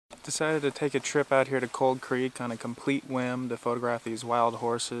decided to take a trip out here to Cold Creek on a complete whim to photograph these wild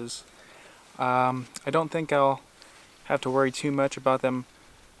horses. I don't think I'll have to worry too much about them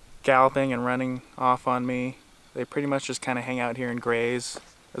galloping and running off on me. They pretty much just kind of hang out here and graze.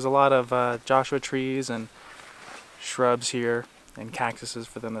 There's a lot of Joshua trees and shrubs here and cactuses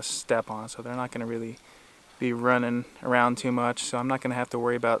for them to step on, so they're not going to really be running around too much, so I'm not going to have to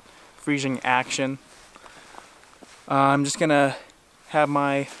worry about freezing action. I'm just going to have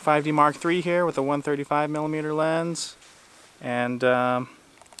my 5D Mark III here with a 135mm lens and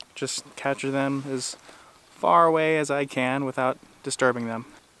just capture them as far away as I can without disturbing them.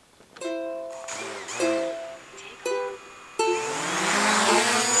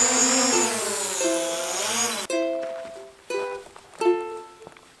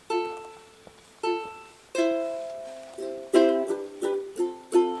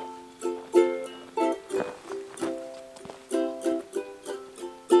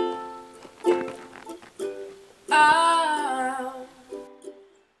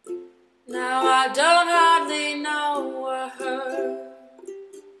 Now I don't hardly know her,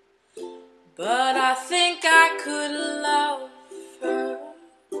 but I think I could love her.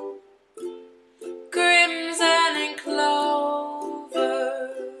 Crimson and clover,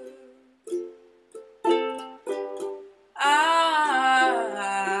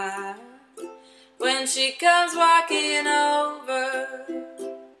 when she comes walking over,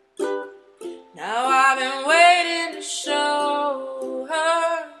 now I've been waiting to show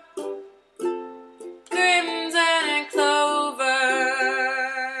her. Crimson and clover,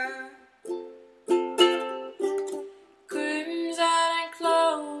 crimson and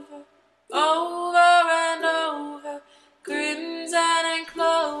clover, over and over. Crimson and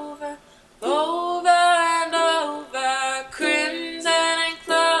clover, over and over. Crimson and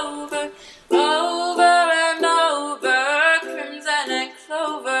clover, over and over. Crimson and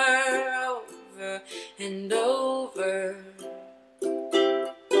clover, over and over.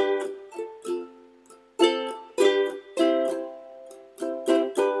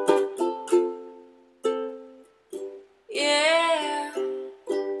 Yeah,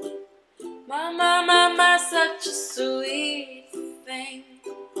 my, such a sweet thing.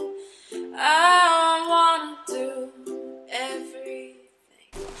 I wanna do everything.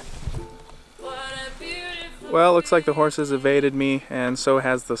 What a beautiful. Well, it looks like the horses evaded me, and so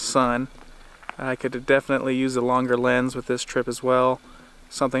has the sun. I could definitely use a longer lens with this trip as well.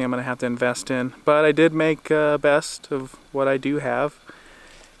 Something I'm going to have to invest in. But I did make best of what I do have.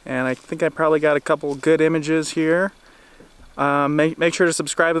 And I think I probably got a couple good images here. Make sure to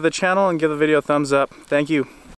subscribe to the channel and give the video a thumbs up. Thank you.